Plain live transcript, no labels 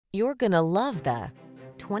You're gonna love the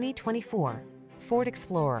 2024 Ford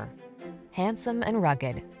Explorer. Handsome and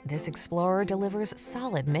rugged, this Explorer delivers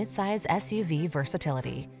solid midsize SUV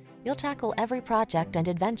versatility. You'll tackle every project and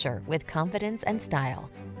adventure with confidence and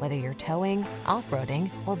style, whether you're towing, off-roading,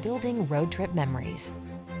 or building road trip memories.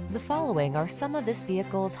 The following are some of this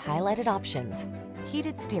vehicle's highlighted options: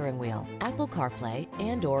 heated steering wheel, Apple CarPlay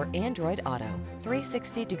and/or Android Auto,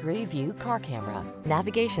 360-degree view car camera,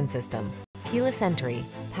 navigation system, keyless entry,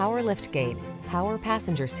 power liftgate, power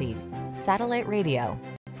passenger seat, satellite radio,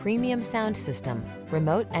 premium sound system,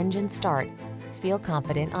 remote engine start. Feel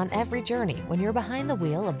confident on every journey when you're behind the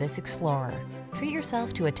wheel of this Explorer. Treat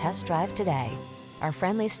yourself to a test drive today. Our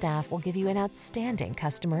friendly staff will give you an outstanding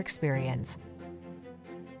customer experience.